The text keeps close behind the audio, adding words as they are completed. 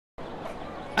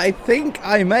I think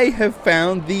I may have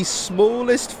found the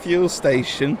smallest fuel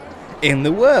station in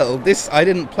the world. I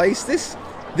didn't place this.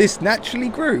 This naturally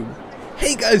grew.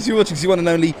 Hey guys, you're watching the one and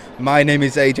only. My name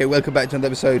is AJ. Welcome back to another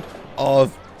episode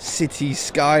of City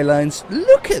Skylines.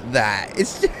 Look at that.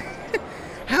 It's just,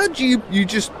 how do you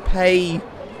just pay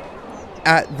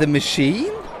at the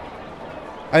machine?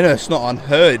 I know it's not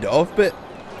unheard of, but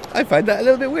I find that a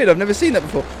little bit weird. I've never seen that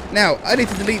before. Now, I need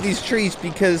to delete these trees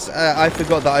because I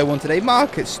forgot that I wanted a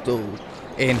market stall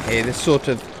in here. That's sort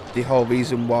of the whole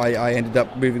reason why I ended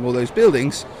up moving all those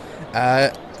buildings.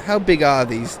 How big are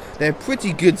these? They're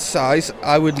pretty good size.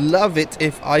 I would love it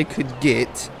if I could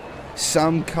get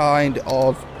some kind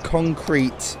of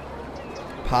concrete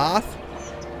path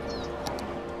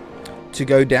to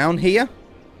go down here.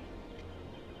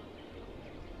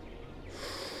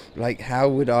 Like, how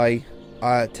would I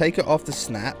take it off the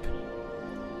snap?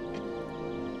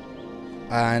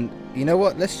 And you know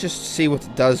what? Let's just see what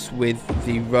it does with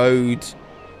the road.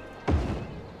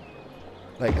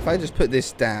 Like, if I just put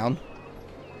this down,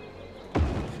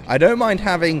 I don't mind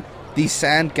having the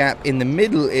sand gap in the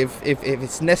middle if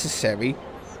it's necessary,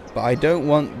 but I don't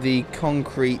want the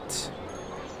concrete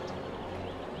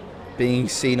being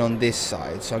seen on this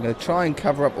side. So I'm going to try and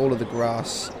cover up all of the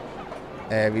grass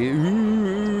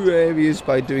areas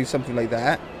by doing something like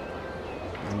that.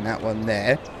 And that one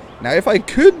there. Now, if I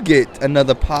could get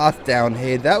another path down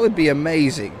here, that would be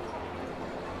amazing.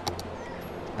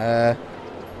 Okay,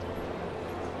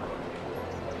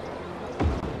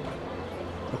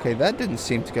 that didn't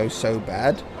seem to go so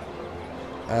bad.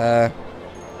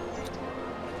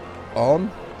 On.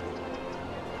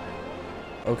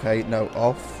 Okay, no,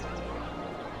 off.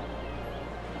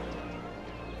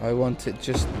 I want it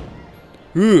just...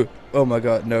 Oh my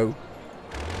god, no.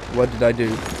 What did I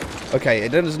do? Okay,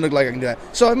 it doesn't look like I can do that.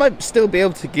 So I might still be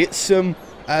able to get some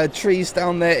trees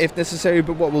down there if necessary,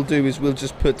 but what we'll do is we'll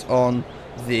just put on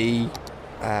the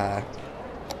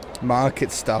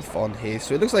market stuff on here.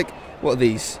 So it looks like... What are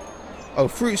these? Oh,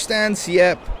 fruit stands,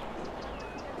 yep.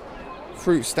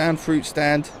 Fruit stand, fruit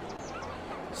stand.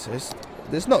 So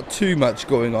there's not too much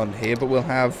going on here, but we'll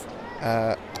have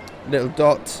little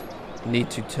dot.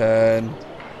 Need to turn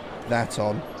that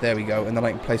on. There we go. And then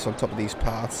I can place on top of these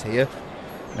paths here.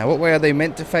 Now, what way are they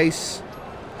meant to face?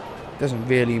 Doesn't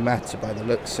really matter by the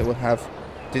looks. So we'll have...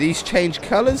 Do these change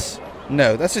colours?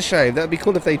 No, that's a shame. That would be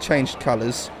cool if they changed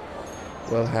colours.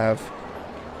 We'll have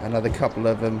another couple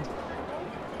of them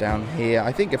down here.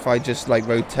 I think if I just like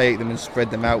rotate them and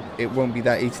spread them out, it won't be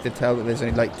that easy to tell that there's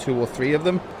only like 2 or 3 of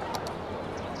them.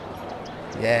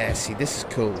 Yeah, see, this is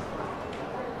cool.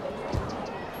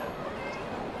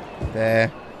 There.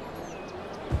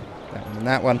 That one and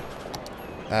that one.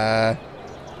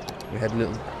 We had a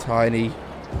little tiny...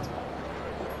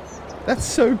 That's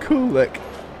so cool, look.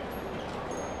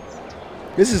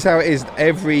 This is how it is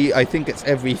I think it's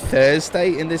every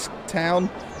Thursday in this town.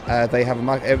 They have a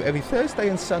market every Thursday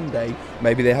and Sunday.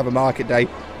 Maybe they have a market day.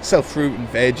 Sell fruit and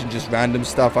veg and just random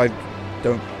stuff. I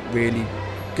don't really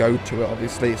go to it,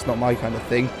 obviously. It's not my kind of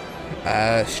thing.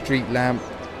 Street lamp.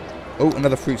 Oh,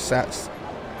 another fruit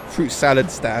salad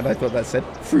stand. I thought that said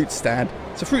fruit stand.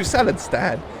 It's a fruit salad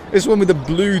stand. This one with a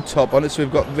blue top on it. So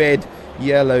we've got red,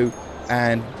 yellow,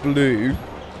 and blue.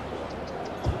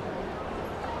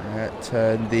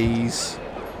 Turn these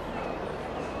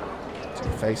to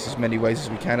face as many ways as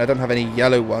we can. I don't have any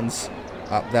yellow ones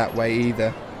up that way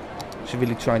either. Should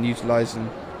really try and utilize and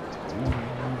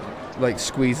like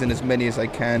squeeze in as many as I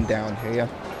can down here.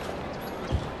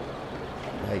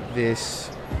 Like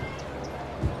this.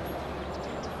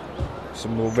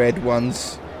 Some more red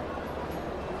ones.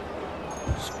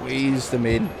 Squeeze them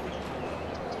in.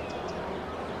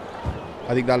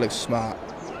 I think that looks smart.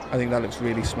 I think that looks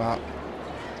really smart.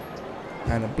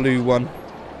 And a blue one.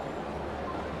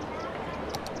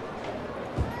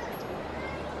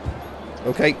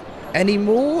 Okay. Any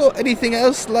more? Anything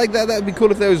else like that? That would be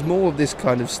cool if there was more of this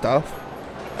kind of stuff.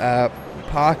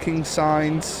 Parking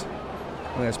signs.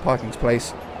 Oh, there's parking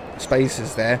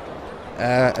spaces there.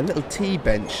 A little tea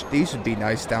bench. These would be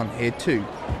nice down here too.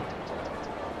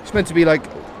 It's meant to be like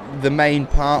the main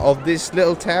part of this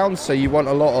little town, so you want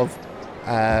a lot of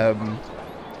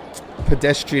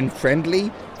pedestrian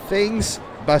friendly things,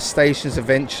 bus stations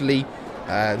eventually,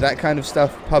 that kind of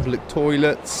stuff, public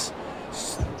toilets.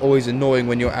 It's always annoying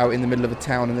when you're out in the middle of a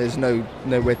town and there's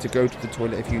nowhere to go to the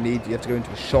toilet if you need. You have to go into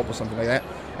a shop or something like that.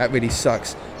 That really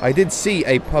sucks. I did see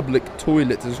a public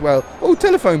toilet as well. Oh,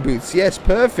 telephone booths. Yes,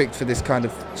 perfect for this kind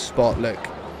of spot. Look,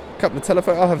 a couple of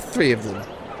telephone. I'll have 3 of them.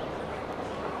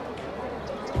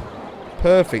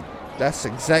 Perfect. That's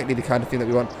exactly the kind of thing that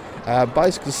we want.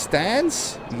 Bicycle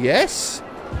stands. Yes.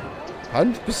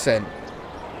 100%.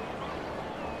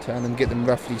 Turn them, get them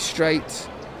roughly straight.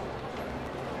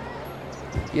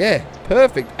 Yeah,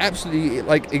 perfect. Absolutely,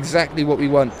 like, exactly what we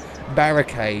want.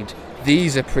 Barricade.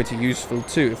 These are pretty useful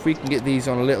too. If we can get these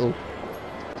on a little...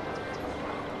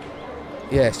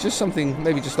 Yeah, it's just something,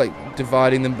 maybe just like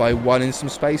dividing them by 1 in some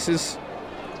spaces.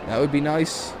 That would be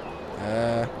nice.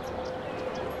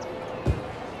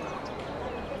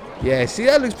 Yeah, see,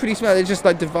 that looks pretty smart. It just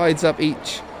like divides up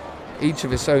each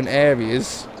of its own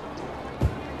areas.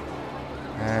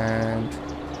 And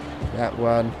that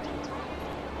one.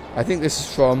 I think this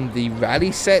is from the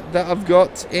rally set that I've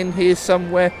got in here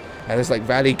somewhere. And there's like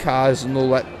rally cars and all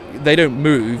that. They don't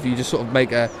move, you just sort of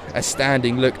make a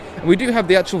standing look. And we do have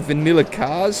the actual vanilla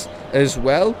cars as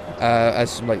well,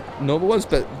 as like normal ones,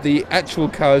 but the actual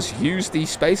cars use these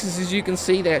spaces, as you can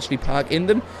see. They actually park in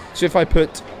them. So if I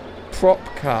put prop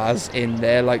cars in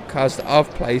there, like cars that I've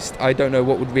placed, I don't know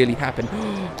what would really happen.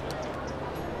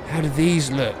 How do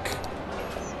these look?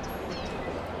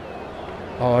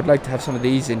 Oh, I'd like to have some of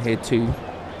these in here too.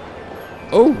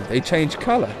 Oh, they change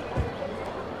colour.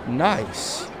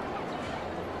 Nice.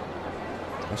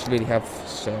 I should really have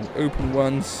some open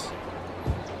ones.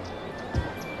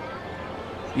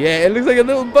 Yeah, it looks like a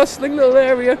little bustling little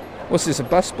area. What's this, a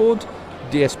bus board?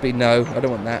 DSB, no, I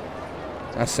don't want that.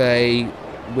 That's a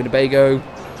Winnebago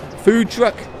food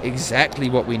truck. Exactly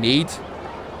what we need.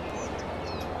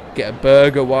 Get a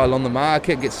burger while on the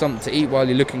market. Get something to eat while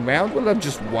you're looking around. Well, I'm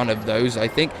just one of those, I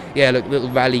think. Yeah, look, little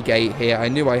rally gate here. I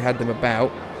knew I had them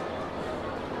about.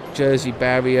 Jersey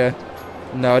barrier.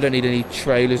 No, I don't need any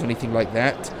trailers or anything like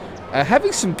that.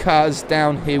 Having some cars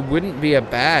down here wouldn't be a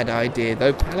bad idea,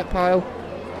 though. Pallet pile.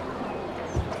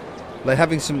 Like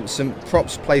having some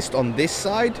props placed on this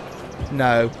side?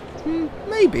 No.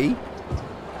 Maybe.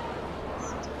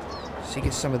 So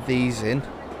get some of these in.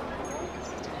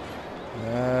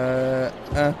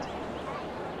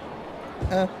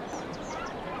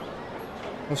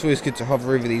 It's always good to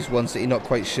hover over these ones that you're not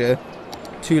quite sure.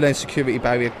 2-lane security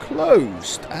barrier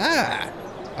closed. Ah!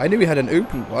 I knew we had an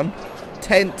open one.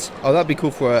 Tent. Oh, that'd be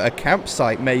cool for a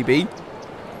campsite, maybe.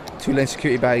 2-lane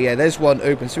security barrier. Yeah, there's one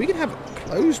open. So we can have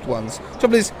closed ones.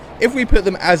 Trouble is, if we put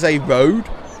them as a road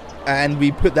and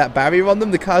we put that barrier on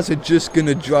them, the cars are just going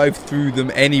to drive through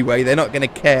them anyway. They're not going to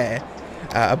care.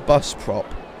 A bus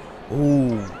prop.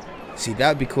 Ooh. See, that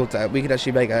would be cool. We could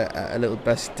actually make a little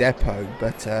bus depot.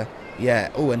 But, yeah.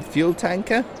 Oh, and fuel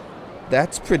tanker.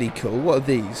 That's pretty cool. What are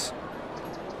these?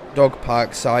 Dog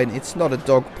park sign. It's not a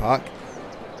dog park.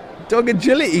 Dog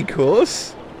agility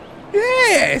course.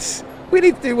 Yes! We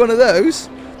need to do one of those.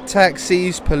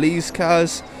 Taxis, police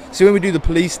cars. So when we do the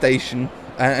police station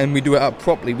and we do it up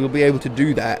properly, we'll be able to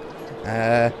do that.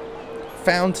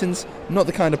 Fountains. Not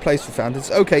the kind of place for fountains.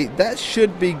 Okay, that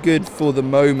should be good for the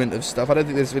moment of stuff. I don't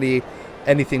think there's really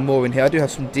anything more in here. I do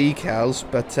have some decals,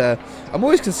 but I'm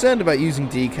always concerned about using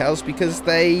decals because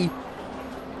they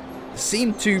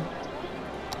seem to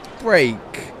break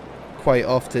quite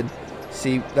often.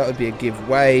 See, that would be a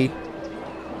giveaway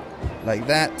like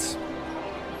that.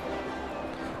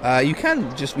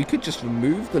 We could just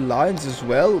remove the lines as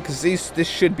well, because this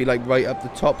should be like right up the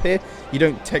top here. You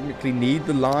don't technically need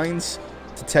the lines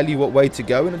to tell you what way to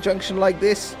go in a junction like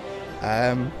this.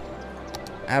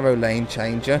 Arrow lane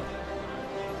changer.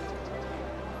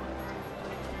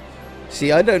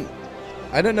 See, I don't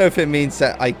know if it means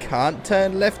that I can't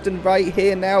turn left and right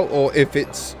here now, or if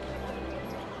it's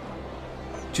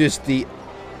just the...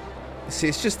 See,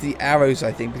 it's just the arrows,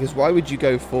 I think, because why would you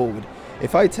go forward?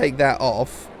 If I take that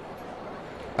off,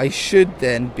 I should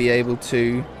then be able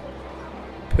to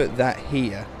put that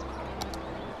here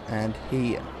and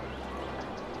here.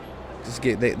 Just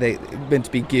they meant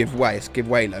to be give way. It's give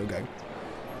way logo.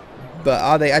 But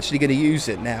are they actually going to use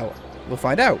it now? We'll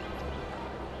find out.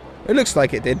 It looks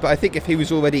like it did, but I think if he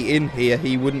was already in here,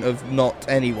 he wouldn't have not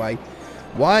anyway.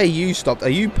 Why are you stopped? Are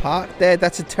you parked there?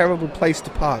 That's a terrible place to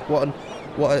park. What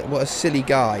a silly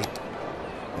guy.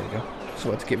 There you go. Just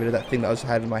wanted to get rid of that thing that I was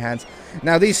having in my hands.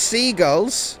 Now these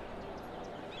seagulls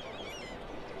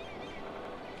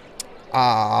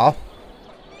are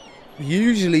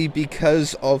usually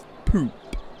because of poop.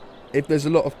 If there's a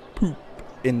lot of poop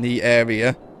in the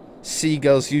area,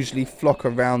 seagulls usually flock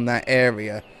around that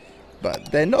area.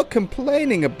 But they're not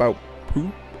complaining about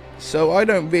poop, so I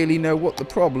don't really know what the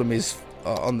problem is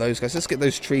on those guys. Let's get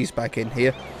those trees back in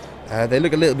here. They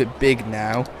look a little bit big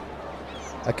now.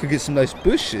 I could get some nice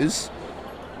bushes.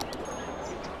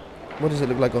 What does it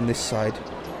look like on this side?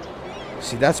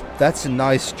 See, that's a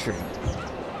nice tree.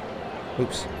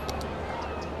 Oops.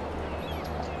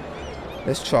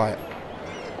 Let's try it.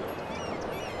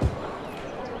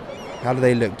 How do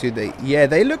they look? Do they? Yeah,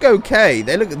 they look okay.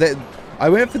 I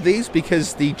went for these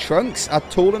because the trunks are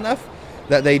tall enough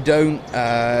that they don't,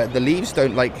 the leaves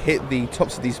don't like hit the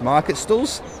tops of these market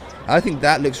stalls. I think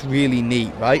that looks really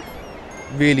neat, right?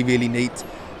 Really, really neat.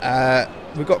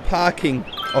 We've got parking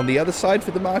on the other side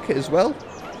for the market as well.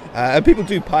 And people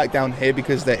do park down here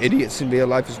because they're idiots in real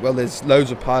life as well. There's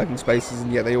loads of parking spaces,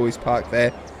 and yet they always park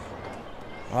there.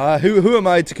 Who am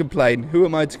I to complain? Who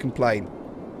am I to complain?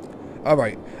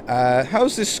 Alright,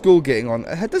 how's this school getting on?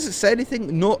 Does it say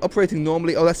anything? Not operating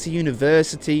normally. Oh, that's the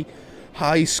university.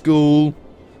 High school.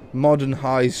 Modern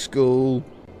high school.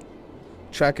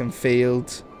 Track and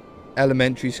field.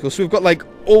 Elementary school. So we've got like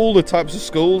all the types of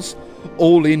schools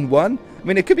all in one. I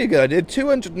mean, it could be a good idea.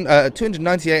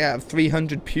 298 out of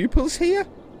 300 pupils here.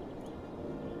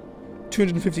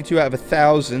 252 out of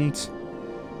 1,000.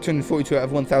 242 out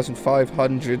of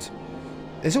 1,500.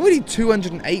 There's already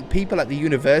 208 people at the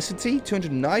university.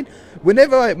 209.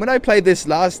 When I played this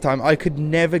last time, I could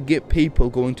never get people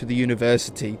going to the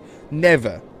university.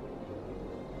 Never.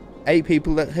 8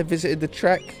 people that have visited the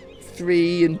track.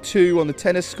 3 and 2 on the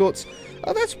tennis courts.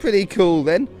 Oh, that's pretty cool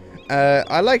then.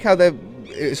 I like how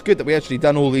it's good that we actually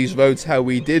done all these roads how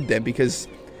we did them, because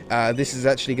this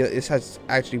has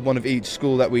actually one of each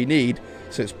school that we need,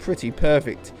 so it's pretty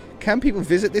perfect. Can people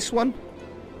visit this one?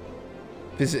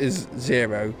 Visitors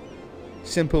 0.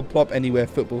 Simple plop anywhere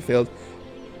football field.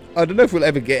 I don't know if we'll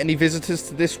ever get any visitors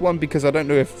to this one, because I don't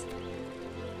know if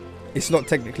it's not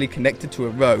technically connected to a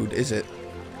road, is it?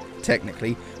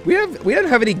 Technically, we don't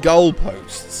have any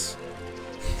goalposts.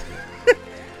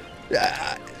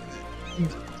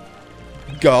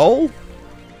 Goal?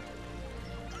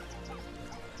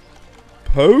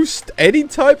 Post? Any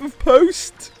type of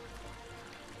post?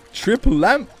 Triple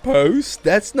lamp post?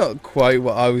 That's not quite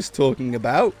what I was talking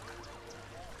about.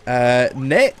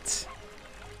 Net?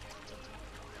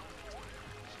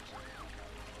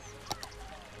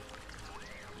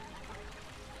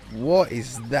 What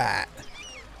is that?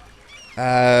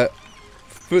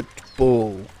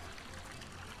 Football.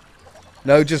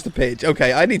 No, just a pitch.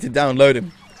 Okay, I need to download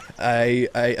him.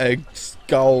 A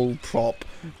skull prop,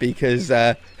 because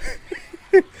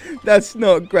that's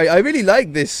not great. I really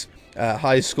like this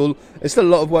high school. It's still a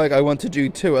lot of work I want to do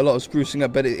too, a lot of sprucing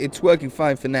up, but it's working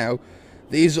fine for now.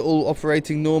 These are all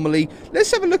operating normally.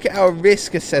 Let's have a look at our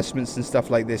risk assessments and stuff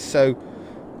like this. So,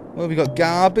 well, we got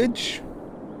garbage.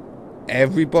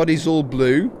 Everybody's all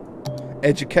blue.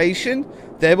 Education,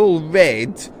 they're all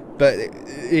red, but it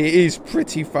is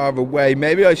pretty far away.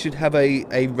 Maybe I should have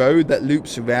a road that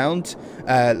loops around,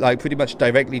 like pretty much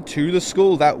directly to the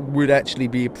school. That would actually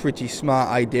be a pretty smart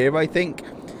idea, I think.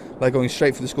 Like going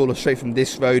straight from the school or straight from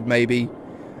this road, maybe.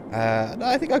 No,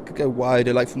 I think I could go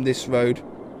wider, like from this road,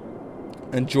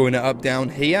 and join it up down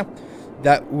here.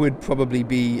 That would probably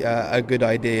be a good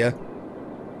idea.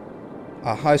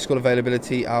 Our high school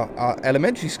availability, our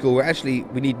elementary school,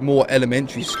 we need more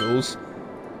elementary schools.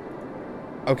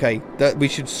 Okay, we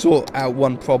should sort out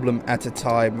one problem at a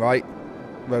time, right?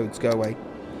 Roads, go away.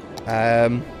 Do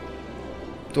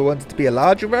I want it to be a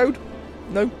larger road?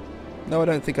 No. No, I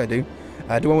don't think I do.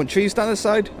 Do I want trees down the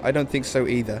side? I don't think so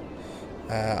either.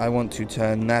 I want to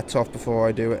turn that off before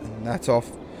I do it, and that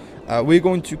off. We're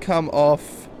going to come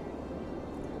off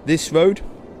this road.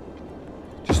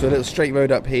 Just a little straight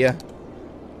road up here.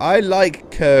 I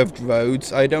like curved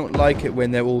roads. I don't like it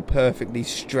when they're all perfectly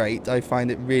straight. I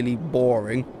find it really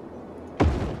boring.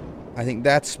 I think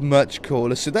that's much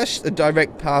cooler. So that's a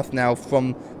direct path now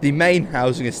from the main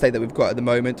housing estate that we've got at the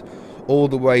moment all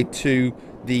the way to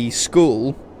the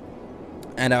school.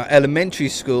 And our elementary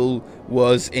school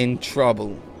was in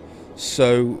trouble.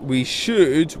 So we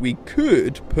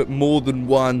could put more than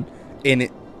one in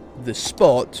the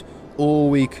spot,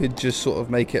 or we could just sort of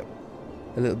make it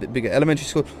a little bit bigger. Elementary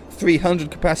school,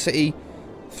 300 capacity,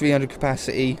 300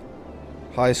 capacity.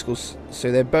 High schools,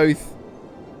 so they're both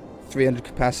 300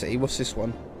 capacity. What's this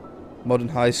one? Modern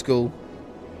high school,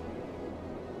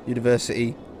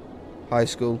 university, high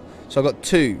school. So I've got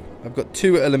two. I've got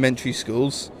 2 elementary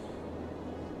schools.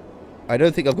 I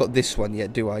don't think I've got this one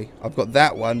yet, do I? I've got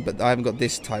that one, but I haven't got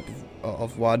this type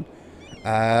of one.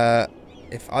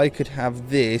 If I could have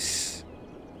this...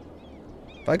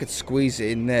 If I could squeeze it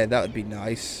in there, that would be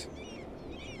nice.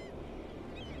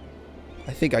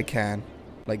 I think I can.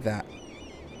 Like that.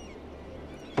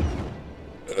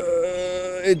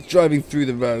 It's driving through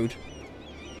the road.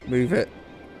 Move it.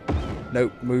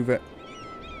 Nope, move it.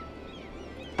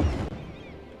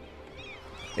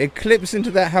 It clips into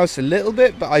that house a little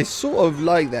bit, but I sort of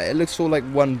like that. It looks all like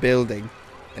one building.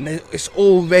 And it's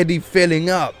already filling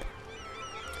up.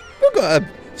 We've got a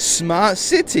smart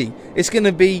city. It's going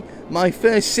to be My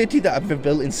first city that I've ever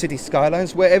built in City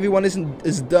Skylines, where everyone isn't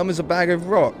as dumb as a bag of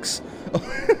rocks.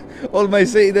 All of my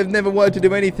city, they've never wanted to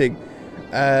do anything.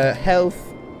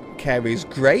 Health care is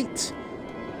great.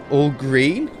 All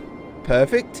green.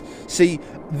 Perfect. See,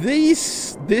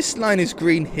 this line is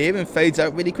green here and fades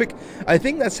out really quick. I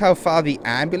think that's how far the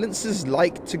ambulances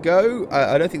like to go.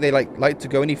 I don't think they like to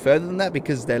go any further than that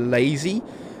because they're lazy.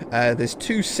 There's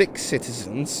 2 sick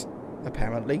citizens,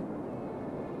 apparently.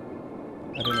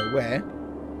 I don't know where.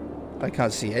 I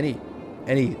can't see any,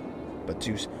 but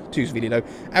two's really low.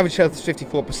 Average health is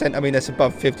 54%. I mean, that's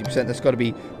above 50%. That's got to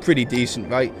be pretty decent,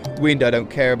 right? Wind, I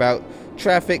don't care about.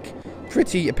 Traffic,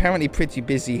 apparently pretty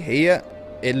busy here.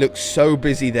 It looks so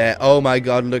busy there. Oh my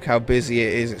god, look how busy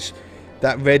it is.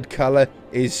 That red colour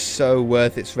is so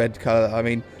worth its red colour. I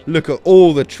mean, look at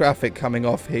all the traffic coming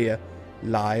off here.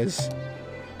 Liars.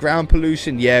 Ground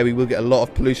pollution, yeah, we will get a lot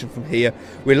of pollution from here.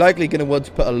 We're likely going to want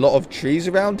to put a lot of trees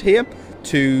around here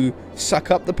to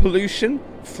suck up the pollution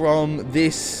from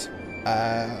this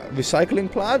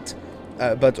recycling plant,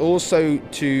 but also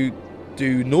to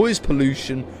do noise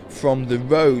pollution from the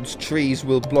roads. Trees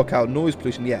will block out noise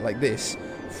pollution, yeah, like this,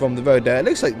 from the road. It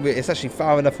looks like it's actually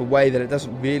far enough away that it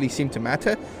doesn't really seem to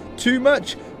matter too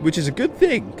much, which is a good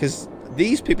thing, because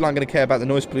these people aren't going to care about the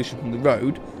noise pollution from the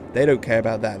road. They don't care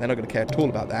about that. They're not going to care at all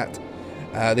about that.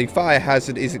 The fire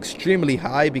hazard is extremely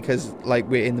high because, like,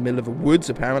 we're in the middle of a woods,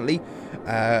 apparently.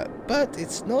 But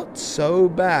it's not so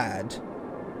bad.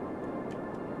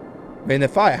 I mean, the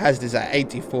fire hazard is at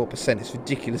 84%. It's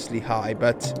ridiculously high,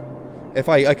 but if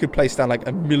I could place down, like,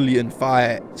 1 million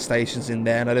fire stations in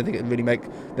there, and I don't think it would really make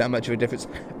that much of a difference.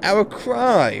 Our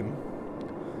crime.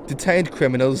 Detained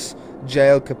criminals,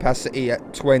 jail capacity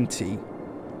at 20.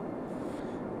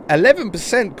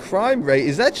 11% crime rate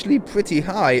is actually pretty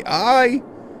high.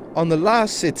 On the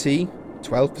last city,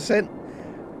 12%,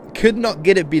 could not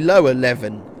get it below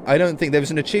 11. I don't think there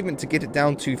was an achievement to get it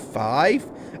down to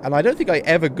 5, and I don't think I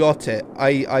ever got it.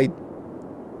 I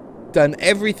done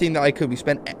everything that I could. We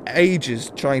spent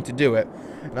ages trying to do it,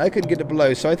 and I couldn't get it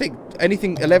below. So I think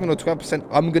anything 11 or 12%,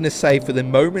 I'm going to say for the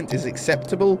moment is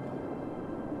acceptable.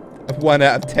 1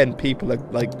 out of 10 people are,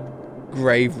 like,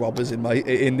 grave robbers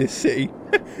in this city.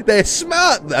 They're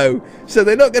smart though, so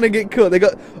they're not going to get caught.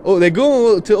 They're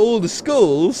going to all the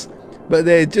schools, but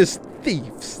they're just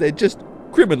thieves. They're just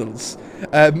criminals.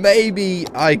 Maybe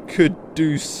I could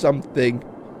do something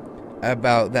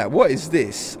about that. What is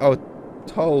this? Oh,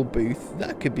 toll booth.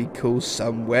 That could be cool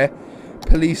somewhere.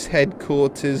 Police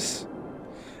headquarters.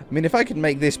 I mean, if I could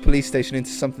make this police station into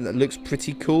something that looks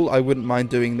pretty cool, I wouldn't mind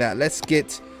doing that. Let's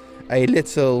get a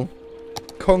little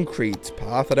concrete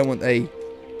path. I don't want a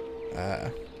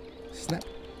snap.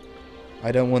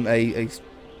 I don't want a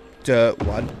dirt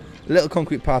one. A little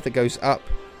concrete path that goes up,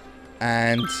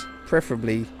 and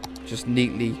preferably just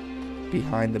neatly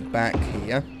behind the back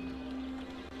here.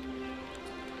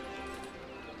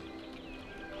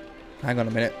 Hang on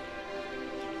a minute.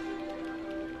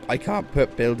 I can't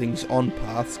put buildings on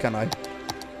paths, can I?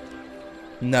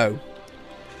 No.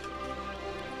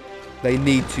 They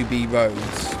need to be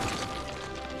roads.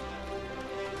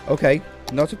 Okay,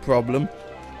 not a problem.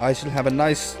 I shall have a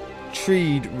nice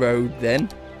treed road then.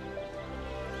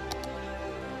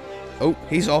 Oh,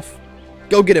 he's off.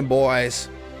 Go get him, boys.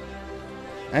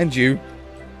 And you.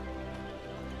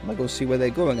 I might go see where they're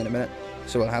going in a minute.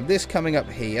 So we'll have this coming up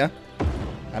here.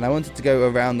 And I wanted to go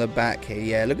around the back here.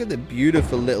 Yeah, look at the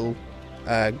beautiful little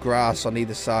grass on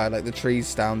either side, like the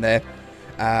trees down there.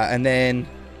 And then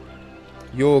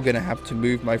you're going to have to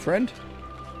move, my friend.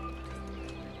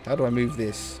 How do I move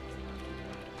this?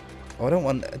 Oh, I don't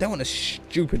want a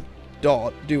stupid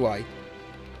dot, do I?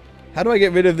 How do I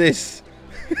get rid of this?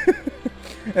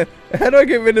 How do I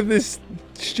get rid of this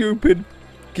stupid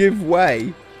give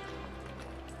way?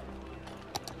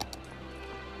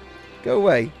 Go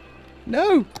away.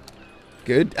 No.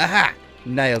 Good. Aha!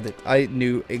 Nailed it. I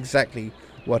knew exactly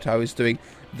what I was doing.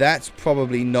 That's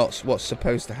probably not what's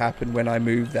supposed to happen when I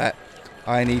move that.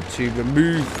 I need to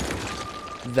remove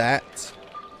that.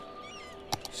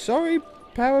 Sorry,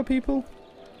 power people.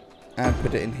 And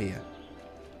put it in here.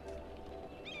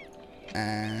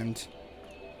 And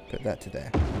put that to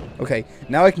there. Okay,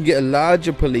 now I can get a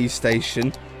larger police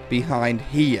station behind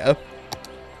here.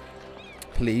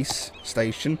 Police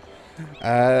station.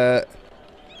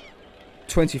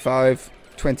 25,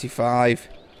 25,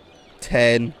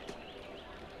 10,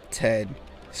 10.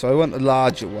 So I want a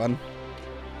larger one.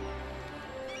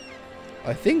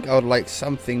 I think I would like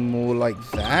something more like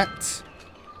that.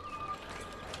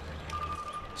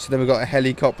 So then we've got a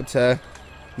helicopter.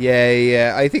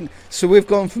 Yeah, I think... So we've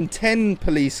gone from 10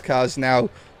 police cars now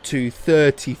to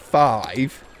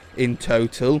 35 in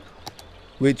total,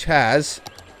 which has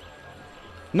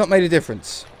not made a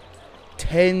difference.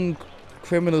 10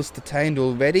 criminals detained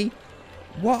already?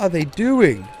 What are they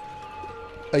doing?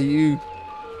 Are you...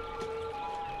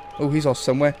 Oh, he's off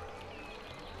somewhere.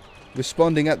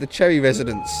 Responding at the Cherry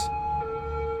residence.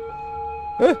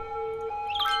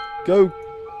 Go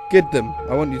get them.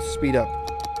 I want you to speed up.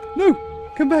 No,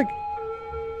 come back.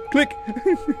 Click.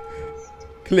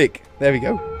 Click. There we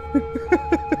go.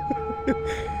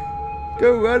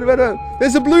 Go, run, run, run.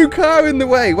 There's a blue car in the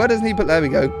way. Why doesn't he put... There we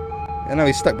go. And now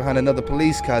he's stuck behind another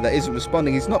police car that isn't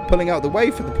responding. He's not pulling out the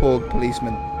way for the poor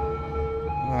policeman.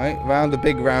 Alright, round the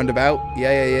big roundabout.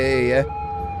 Yeah.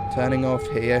 Turning off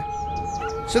here.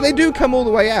 So they do come all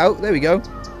the way out. There we go.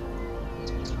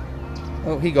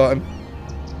 Oh, he got him.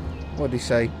 What did he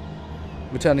say?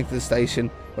 Returning to the station.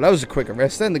 Well, that was a quick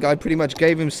arrest then. The guy pretty much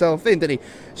gave himself in, didn't he?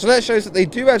 So that shows that they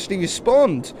do actually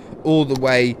respond all the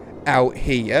way out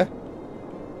here.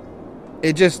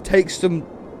 It just takes them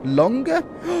longer.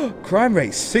 Crime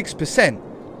rate 6%.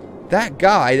 That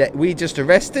guy that we just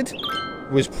arrested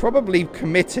was probably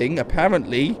committing,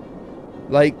 apparently,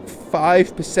 like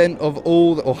 5% of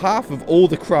all, or half of all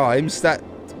the crimes that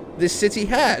this city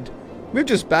had. We've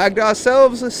just bagged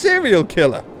ourselves a serial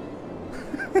killer.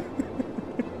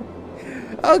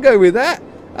 I'll go with that.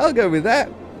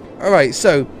 Alright,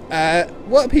 so,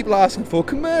 what are people asking for?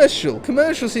 Commercial.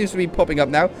 Commercial seems to be popping up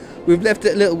now. We've left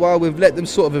it a little while. We've let them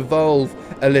sort of evolve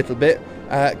a little bit.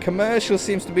 Commercial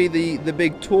seems to be the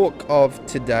big talk of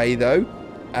today, though.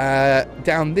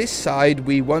 Down this side,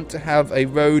 we want to have a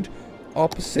road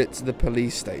opposite to the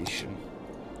police station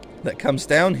that comes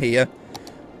down here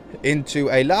into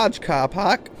a large car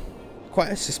park.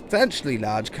 Quite a substantially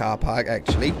large car park,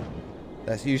 actually.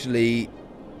 That's usually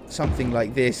something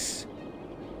like this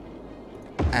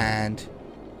and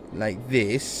like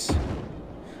this.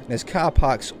 There's car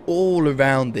parks all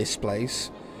around this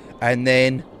place, and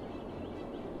then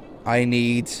I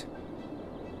need...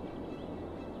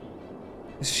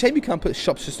 It's a shame you can't put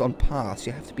shops just on paths.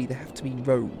 There have to be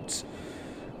roads.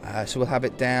 So we'll have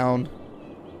it down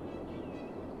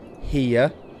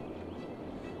here.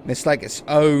 And it's like its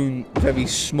own very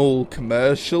small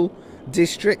commercial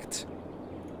district.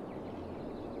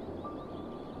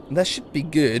 And that should be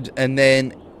good. And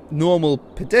then normal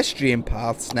pedestrian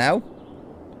paths now.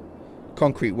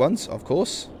 Concrete ones, of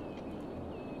course.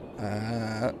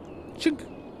 Chunk.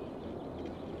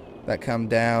 That come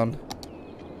down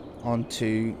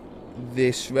onto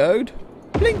this road.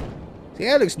 Bling. See,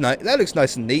 that looks nice. That looks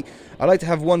nice and neat. I'd like to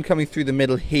have one coming through the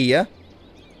middle here,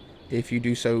 if you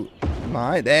do so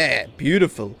mind. There,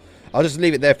 beautiful. I'll just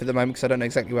leave it there for the moment because I don't know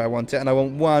exactly where I want it, and I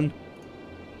want one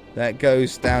that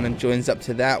goes down and joins up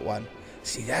to that one.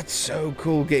 See, that's so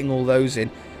cool getting all those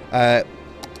in.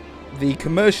 The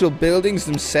commercial buildings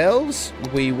themselves,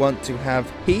 we want to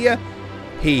have here,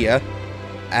 here,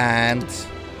 and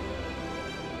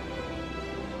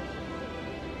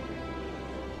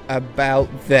about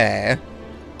there,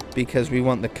 because we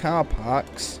want the car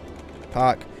parks,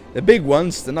 the big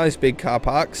ones, the nice big car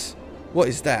parks. What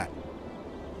is that?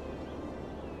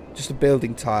 Just a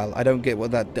building tile. I don't get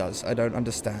what that does. I don't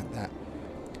understand that.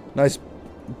 Nice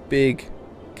big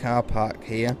car park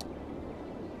here.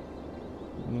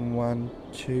 1,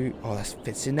 2. Oh, that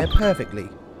fits in there perfectly.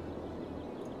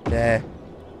 There.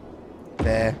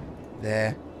 There.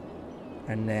 There.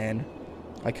 And then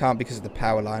I can't because of the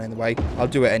power line in the way. I'll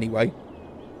do it anyway.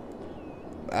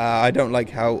 I don't like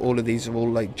how all of these are all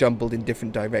like jumbled in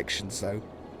different directions though.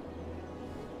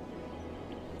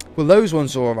 Well, those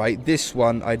ones are alright. This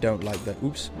one I don't like.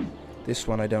 Oops. This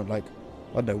one I don't like.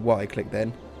 I don't know why I clicked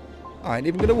then. I ain't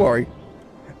even going to worry.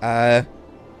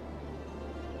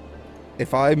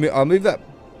 If I'll move that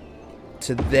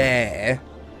to there,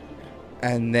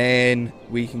 and then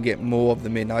we can get more of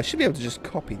them in. I should be able to just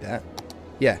copy that.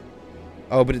 Yeah.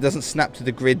 Oh, but it doesn't snap to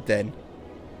the grid then.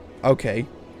 Okay.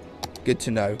 Good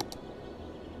to know.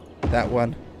 That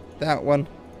one. That one.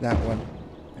 That one.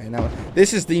 And that one.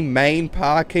 This is the main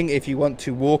parking if you want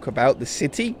to walk about the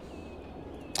city.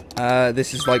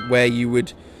 This is like where you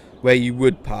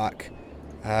would park.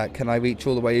 Can I reach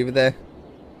all the way over there?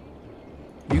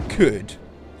 You could.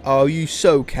 Oh, you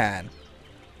so can.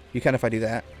 You can if I do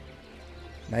that.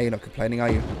 Now you're not complaining, are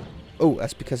you? Oh,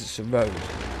 that's because it's a road.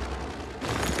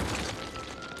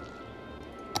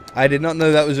 I did not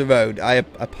know that was a road. I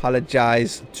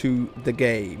apologize to the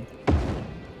game.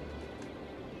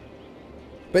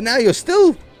 But now you're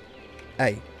still...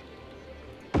 Hey.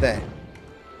 There.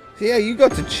 So yeah, you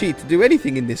got to cheat to do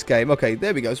anything in this game. Okay,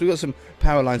 there we go. So we've got some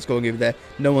power lines going over there.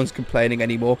 No one's complaining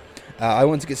anymore. I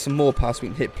want to get some more past. We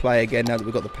can hit play again now that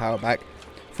we've got the power back.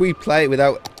 If we play it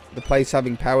without the place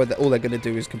having power, that all they're going to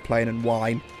do is complain and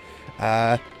whine.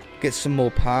 Get some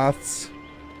more paths.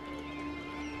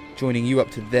 Joining you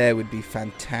up to there would be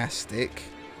fantastic.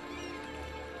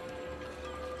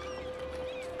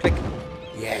 Click.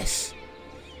 Yes.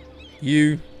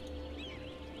 You.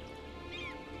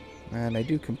 And they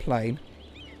do complain.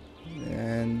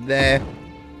 And there.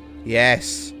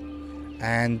 Yes.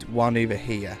 And one over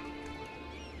here.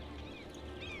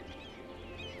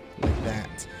 Like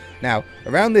that. Now,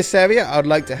 around this area, I'd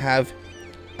like to have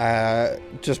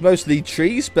just mostly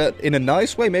trees, but in a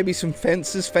nice way. Maybe some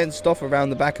fences fenced off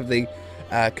around the back of the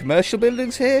commercial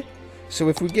buildings here. So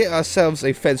if we get ourselves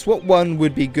a fence, what one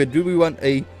would be good? Do we want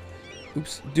a...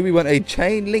 Oops. Do we want a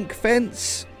chain link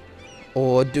fence?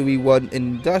 Or do we want an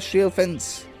industrial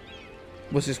fence?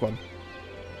 What's this one?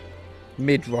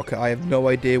 Mid-rocker. I have no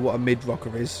idea what a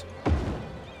mid-rocker is.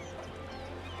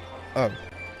 Oh.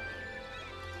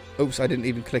 Oops, I didn't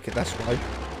even click it, that's why.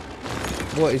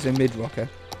 What is a mid-rocker?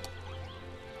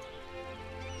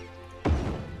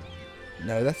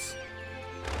 No, that's...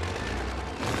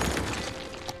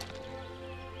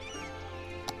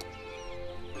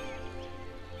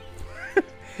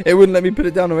 It wouldn't let me put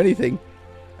it down or anything.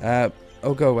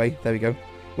 Oh, go away. There we go.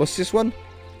 What's this one?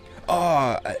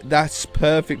 Oh, that's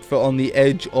perfect for on the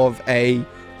edge of a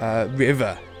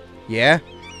river. Yeah?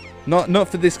 Not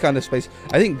for this kind of space.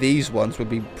 I think these ones would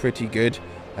be pretty good.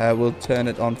 We'll turn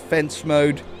it on fence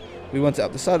mode. We want it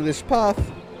up the side of this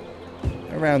path.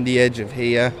 Around the edge of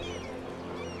here.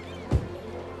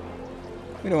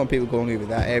 We don't want people going over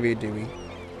that area, do we?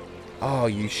 Oh,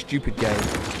 you stupid game.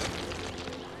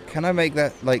 Can I make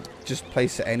that, like, just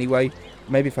place it anyway?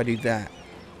 Maybe if I do that.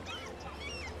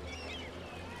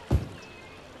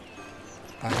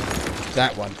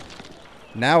 That one.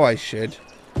 Now I should.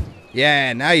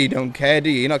 Yeah, now you don't care, do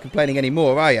you? You're not complaining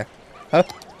anymore, are you? Huh?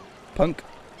 Punk.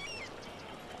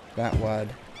 That one.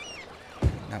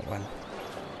 That one.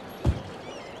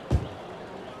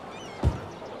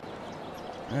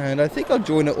 And I think I'll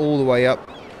join it all the way up.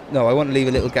 No, I want to leave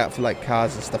a little gap for, like,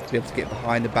 cars and stuff to be able to get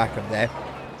behind the back of there.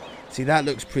 See, that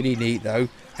looks pretty neat, though.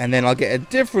 And then I'll get a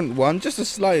different one, just a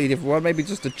slightly different one. Maybe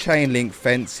just a chain link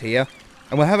fence here.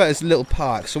 And we'll have it as a little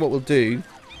park. So what we'll do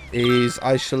is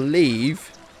I shall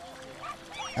leave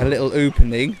a little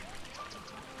opening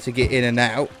to get in and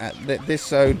out at this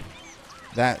zone,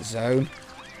 that zone.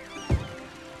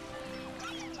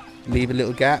 Leave a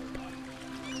little gap.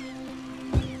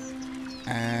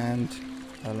 And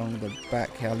along the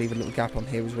back here, I'll leave a little gap on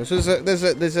here as well. So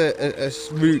there's a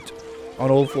route on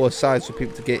all four sides for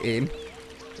people to get in.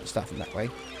 Let's start from that way.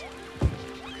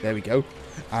 There we go.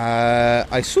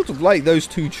 I sort of like those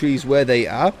two trees where they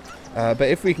are. But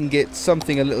if we can get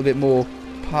something a little bit more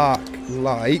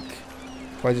park-like.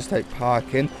 If I just take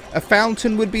parking. A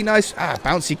fountain would be nice. Ah,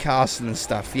 bouncy castle and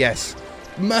stuff. Yes.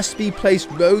 Must be placed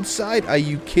roadside. Are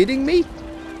you kidding me?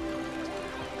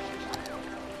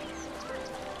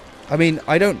 I mean,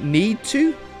 I don't need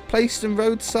to place them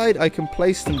roadside. I can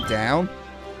place them down.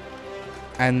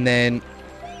 And then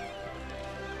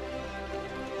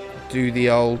do the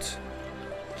old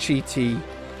cheaty.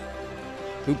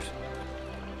 Oops.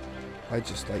 I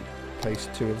just like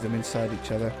placed two of them inside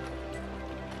each other.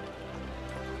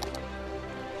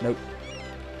 Nope.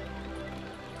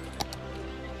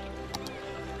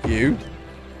 You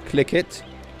click it,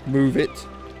 move it,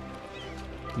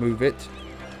 move it.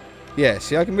 Yeah,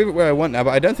 see, I can move it where I want now,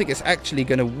 but I don't think it's actually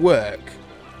going to work.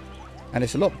 And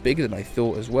it's a lot bigger than I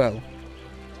thought as well.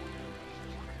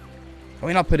 I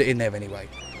mean, I'll put it in there anyway.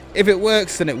 If it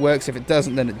works, then it works. If it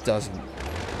doesn't, then it doesn't.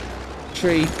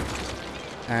 Tree.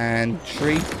 And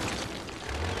tree.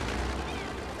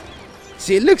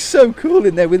 See, it looks so cool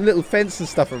in there with little fence and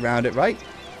stuff around it, right?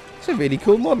 It's a really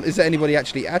cool model. Is there anybody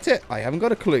actually at it? I haven't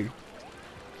got a clue.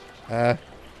 Go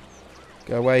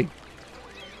away.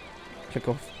 Click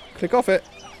off. Click off it.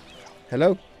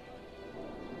 Hello?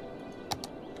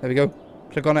 There we go.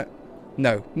 Click on it.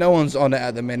 No. No one's on it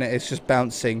at the minute. It's just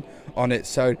bouncing on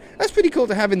its own. That's pretty cool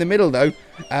to have in the middle, though.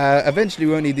 Eventually,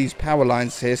 we won't need these power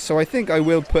lines here. So I think I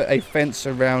will put a fence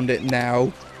around it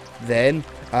now. Then.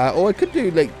 Or I could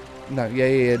do, like... No.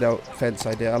 Yeah. No. Fence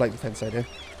idea. I like the fence idea.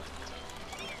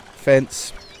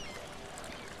 Fence.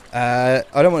 I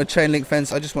don't want a chain link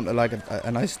fence. I just want like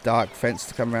a nice dark fence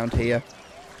to come around here.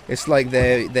 It's like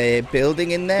they're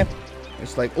building in there.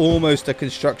 It's like almost a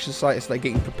construction site. It's like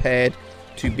getting prepared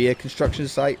to be a construction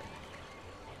site.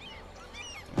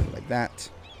 Like that.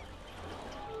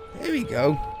 There we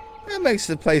go. That makes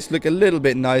the place look a little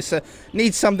bit nicer.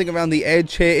 Need something around the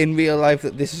edge here in real life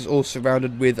that this is all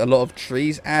surrounded with a lot of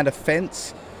trees and a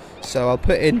fence. So I'll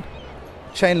put in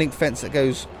chain link fence that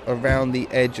goes around the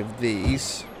edge of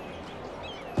these.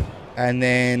 And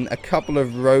then a couple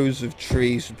of rows of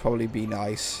trees would probably be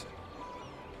nice.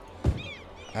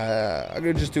 I'm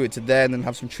going to just do it to there and then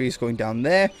have some trees going down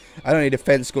there. I don't need a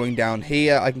fence going down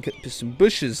here. I can put some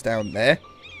bushes down there.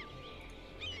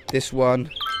 This one,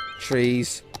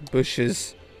 trees,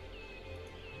 bushes.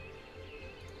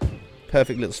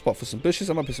 Perfect little spot for some bushes.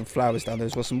 I might put some flowers down there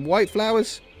as well. Some white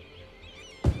flowers.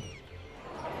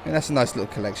 And that's a nice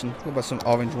little collection. What about some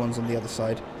orange ones on the other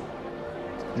side?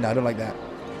 No, I don't like that.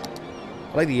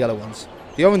 I like the yellow ones.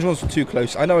 The orange ones were too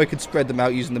close. I know I could spread them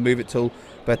out using the move it tool,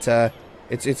 but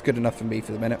it's good enough for me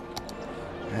for the minute.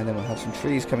 And then we'll have some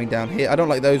trees coming down here. I don't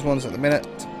like those ones at the minute.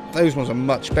 Those ones are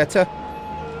much better.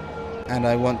 And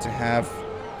I want to have...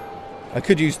 I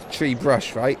could use the tree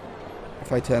brush, right?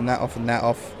 If I turn that off and that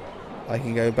off, I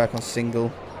can go back on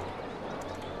single.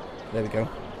 There we go.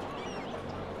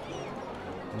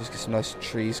 I'll just get some nice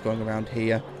trees going around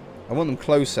here. I want them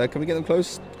closer. Can we get them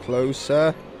close?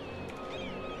 Closer.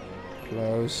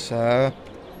 Closer.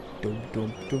 Dum,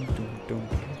 dum, dum, dum, dum.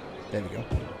 There we go.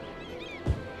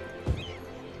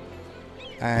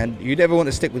 And you never want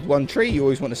to stick with one tree. You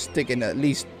always want to stick in at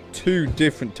least 2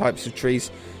 different types of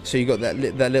trees. So you got that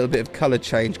little bit of colour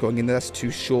change going in there. That's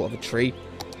too short of a tree.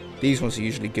 These ones are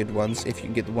usually good ones. If you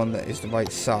can get the one that is the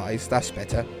right size, that's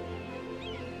better.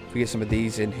 If we get some of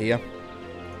these in here.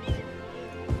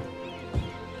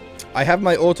 I have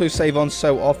my autosave on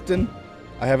so often.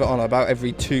 I have it on about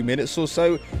every 2 minutes or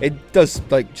so. It does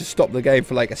like just stop the game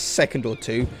for like a second or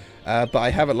two. But I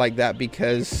have it like that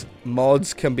because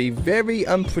mods can be very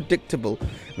unpredictable.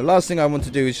 The last thing I want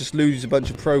to do is just lose a bunch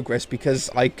of progress because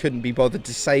I couldn't be bothered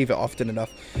to save it often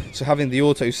enough. So having the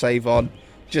autosave on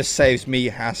just saves me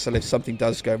hassle if something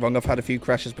does go wrong. I've had a few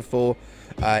crashes before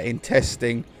in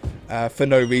testing. For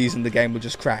no reason the game will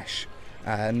just crash.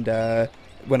 And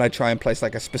when I try and place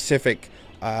like a specific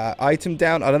item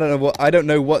down, I don't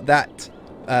know what that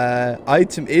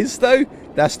item is though.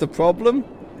 That's the problem.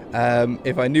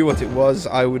 If I knew what it was,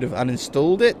 I would have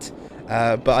uninstalled it.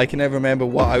 But I can never remember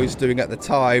what I was doing at the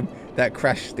time that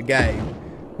crashed the game,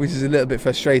 which is a little bit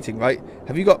frustrating, right?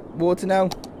 Have you got water now?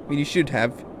 I mean, you should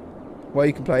have. Why are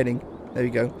you complaining? There you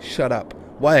go. Shut up.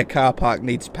 Why a car park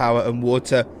needs power and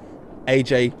water,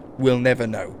 AJ will never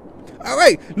know.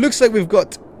 Alright, looks like we've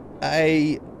got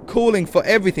a calling for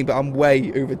everything, but I'm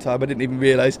way over time. I didn't even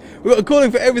realise. We've got a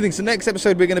calling for everything. So next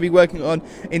episode we're going to be working on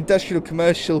industrial,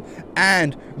 commercial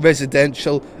and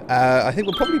residential. I think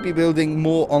we'll probably be building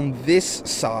more on this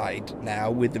side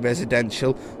now with the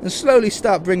residential and slowly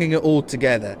start bringing it all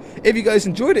together. If you guys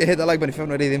enjoyed it, hit that like button. If you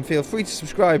haven't already, then feel free to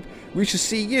subscribe. We shall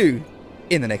see you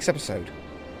in the next episode.